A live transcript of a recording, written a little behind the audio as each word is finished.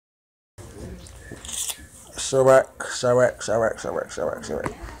Chiraq.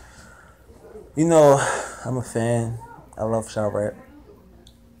 You know, I'm a fan. I love Chiraq.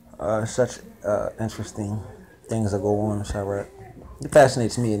 Such interesting things that go on in Chiraq. It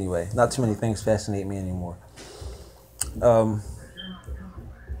fascinates me anyway. Not too many things fascinate me anymore. Um,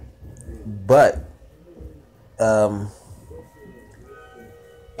 but the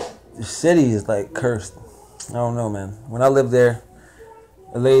city is like cursed. I don't know, man. When I lived there,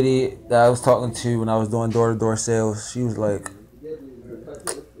 a lady that I was talking to when I was doing door-to-door sales, she was like,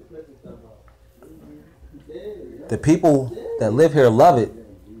 the people that live here love it,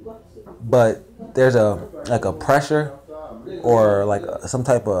 but there's a pressure or like some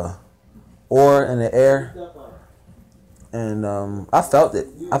type of aura in the air, and I felt it.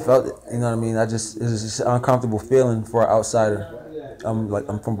 You know what I mean? It's just an uncomfortable feeling for an outsider. I'm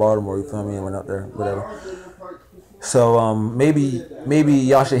from Baltimore. You feel me? I went out there, whatever. So maybe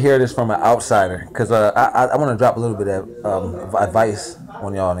y'all should hear this from an outsider, cause I want to drop a little bit of advice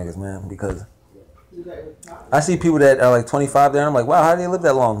on y'all niggas, man, because I see people that are like 25 there, and I'm like, wow, how do they live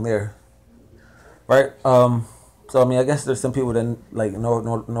that long there, right? So I mean, I guess there's some people that like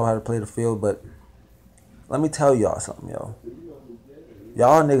know how to play the field, but let me tell y'all something, yo.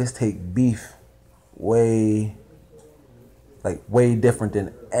 Y'all niggas take beef way different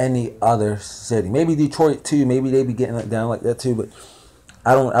than any other city. Maybe Detroit too. Maybe they be getting down like that too. But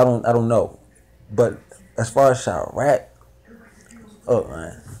I don't know. But as far as Chiraq, oh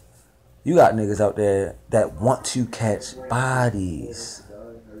man, you got niggas out there that want to catch bodies,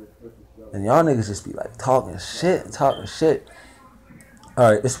 and y'all niggas just be like talking shit. All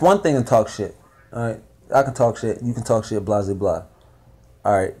right, it's one thing to talk shit. All right, I can talk shit. You can talk shit. Blah blah blah.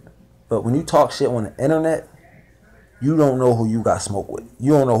 All right, but when you talk shit on the internet, you don't know who you got smoke with.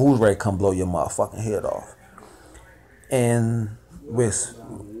 You don't know who's ready to come blow your motherfucking head off. And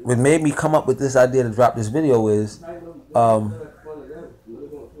what made me come up with this idea to drop this video is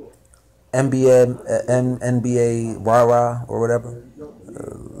NBA Rah or whatever,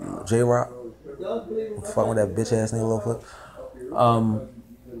 J Rock, fuck with that bitch ass nigga Lil Flip.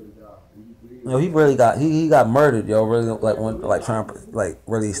 You know, he really got murdered, yo. Really trying to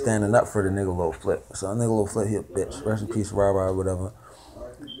really standing up for the nigga Lil Flip. So nigga Lil Flip, he a bitch. Rest in peace, Rah or whatever.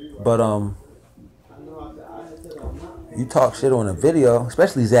 But you talk shit on a video,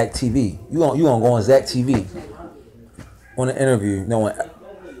 especially Zach TV. You gonna go on Zach TV on an interview, knowing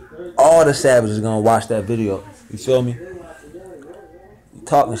all the savages are gonna watch that video. You feel me? You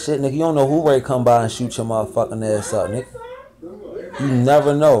talking shit, nigga. You don't know who ready to come by and shoot your motherfucking ass up, nigga. You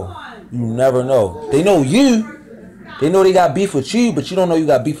never know. You never know. They know you. They know they got beef with you, but you don't know you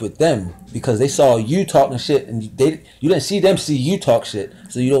got beef with them because they saw you talking shit and you didn't see them see you talk shit,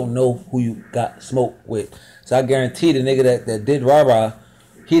 so you don't know who you got smoke with. So I guarantee the nigga that did Rah,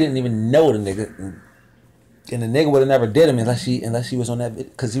 he didn't even know the nigga, and the nigga would have never did him unless he was on that,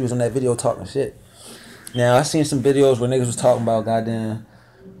 because he was on that video talking shit. Now I seen some videos where niggas was talking about goddamn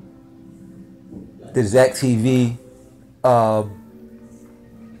did Zach TV.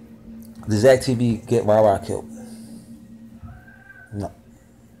 Did Zach TV get Rah killed? No.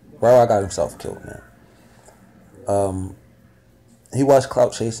 Rah got himself killed, man. He was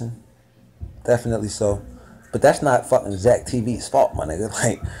clout chasing. Definitely so. But that's not fucking Zach TV's fault, my nigga.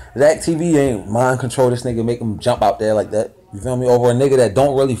 Like, Zach TV ain't mind control this nigga, make him jump out there like that. You feel me? Over a nigga that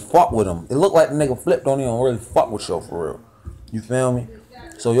don't really fuck with him. It look like the nigga Flip don't even really fuck with you for real. You feel me?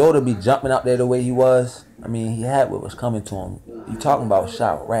 So yo to be jumping out there the way he was, I mean, he had what was coming to him. You talking about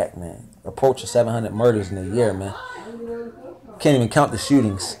Chiraq, man. Approaching 700 murders in a year, man. Can't even count the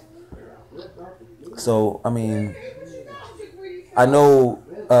shootings. So, I mean, I know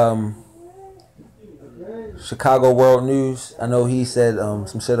Chicago World News, I know he said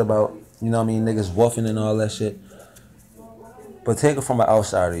some shit about, you know what I mean, niggas woofing and all that shit. But take it from an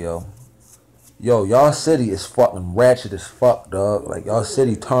outsider, yo. Yo, y'all city is fucking ratchet as fuck, dog. Like, y'all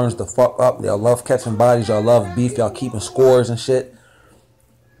city turns the fuck up. Y'all love catching bodies. Y'all love beef. Y'all keeping scores and shit.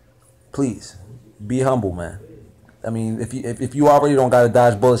 Please, be humble, man. I mean, if you already don't gotta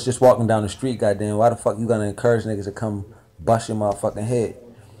dodge bullets just walking down the street, goddamn, why the fuck you gonna encourage niggas to come bust your motherfucking head?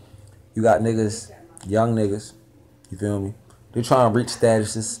 You got niggas, young niggas, you feel me? They're trying to reach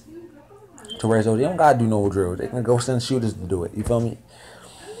statuses to where they don't gotta do no drill. They can go send shooters to do it. You feel me?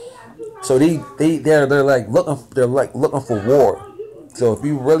 So they're looking for war. So if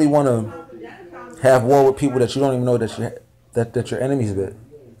you really want to have war with people that you don't even know that you're enemies with,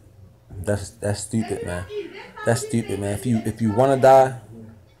 that's stupid, man. That's stupid, man. If you want to die,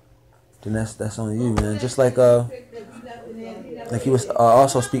 then that's on you, man. Just like he was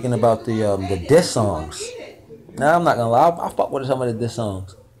also speaking about the diss songs. Now I'm not gonna lie, I fuck with some of the diss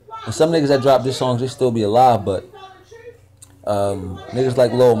songs. And some niggas that drop this songs, they still be alive, but niggas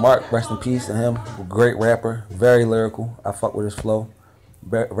like Lil Mark, rest in peace to him. Great rapper, very lyrical. I fuck with his flow.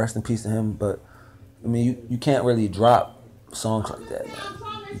 Rest in peace to him. But I mean, you can't really drop songs like that, man.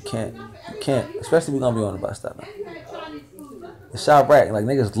 You can't. Especially if we're gonna be on the bus stop, man. It's Chiraq. Like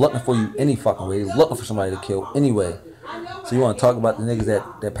niggas looking for you any fucking way. Looking for somebody to kill anyway. So you want to talk about the niggas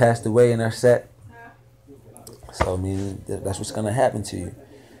that passed away in their set? So I mean, that's what's gonna happen to you.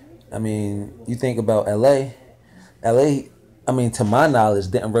 I mean, you think about LA. I mean, to my knowledge,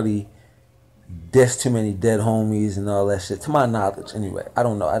 didn't really diss too many dead homies and all that shit. To my knowledge, anyway. I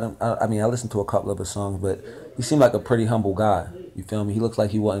don't know. I mean, I listened to a couple of his songs, but he seemed like a pretty humble guy. You feel me? He looks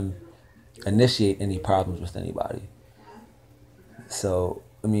like he wouldn't initiate any problems with anybody. So,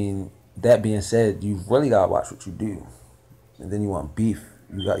 I mean, that being said, you really gotta watch what you do. And then you want beef.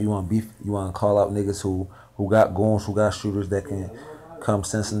 You want beef. You want to call out niggas who got goons, who got shooters that can come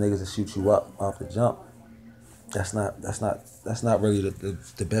send some niggas to shoot you up off the jump. That's not really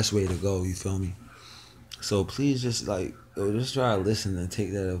the best way to go. You feel me? So please just just try to listen and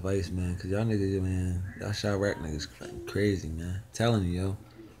take that advice, man. Cause y'all niggas, man, y'all Chiraq niggas crazy, man. I'm telling you, yo.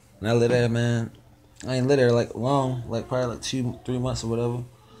 When I live there, man, I ain't live there like long, like probably like 2-3 months or whatever.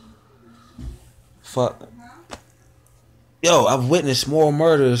 Fuck. Yo, I've witnessed more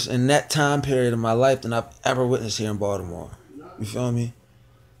murders in that time period of my life than I've ever witnessed here in Baltimore. You feel me?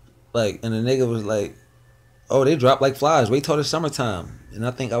 Like, and the nigga was like, oh, they drop like flies. Wait till the summertime. And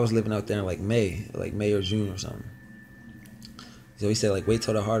I think I was living out there in like May or June or something. So he said like, wait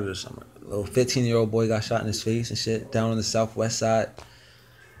till the heart of the summer. A little 15-year-old boy got shot in his face and shit down on the southwest side.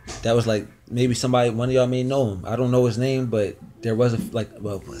 That was like maybe one of y'all may know him. I don't know his name, but there was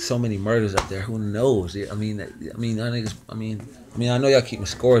so many murders up there. Who knows? I mean, y'all niggas. I mean, I know y'all keeping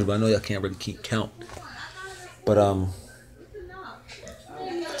scores, but I know y'all can't really keep count. But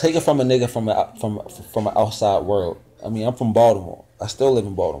take it from a nigga from an outside world. I mean, I'm from Baltimore. I still live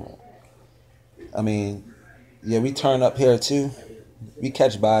in Baltimore. I mean, yeah, we turn up here too. We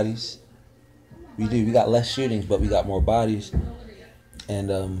catch bodies. We do. We got less shootings, but we got more bodies. And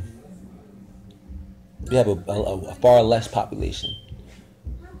we have a far less population,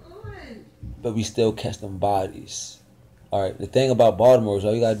 but we still catch them bodies. All right. The thing about Baltimore is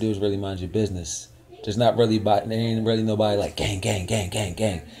all you gotta do is really mind your business. There's not really there ain't really nobody like gang.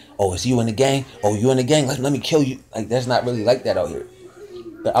 Oh, is you in the gang? Oh, you in the gang? Let me kill you. Like that's not really like that out here.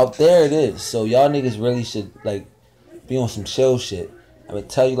 But out there it is. So y'all niggas really should like be on some chill shit. I would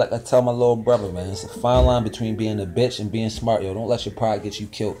tell you like I tell my little brother, man. It's a fine line between being a bitch and being smart, yo. Don't let your pride get you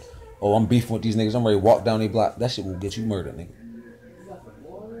killed. Oh, I'm beefing with these niggas. I'm ready to walk down their block. That shit will get you murdered, nigga.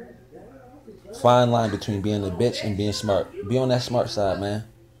 Fine line between being a bitch and being smart. Be on that smart side, man.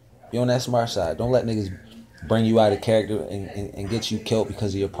 Be on that smart side. Don't let niggas bring you out of character and get you killed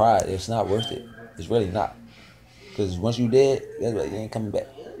because of your pride. It's not worth it. It's really not. Because once you dead, you ain't coming back.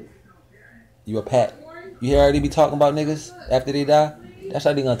 You a pat. You hear already be talking about niggas after they die? That's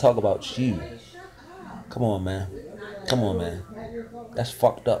how they gonna talk about you. Come on, man. That's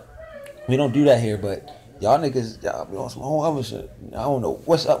fucked up. We don't do that here, but y'all niggas, y'all be on some whole other shit. I don't know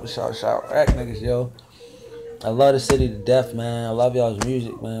what's up with y'all Chiraq niggas, yo. I love the city to death, man. I love y'all's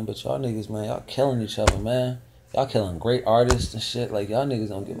music, man. But y'all niggas, man, y'all killing each other, man. Y'all killing great artists and shit. Like, y'all niggas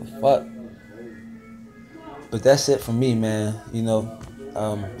don't give a fuck. But that's it for me, man. You know,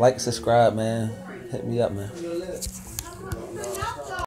 like, subscribe, man. Hit me up, man.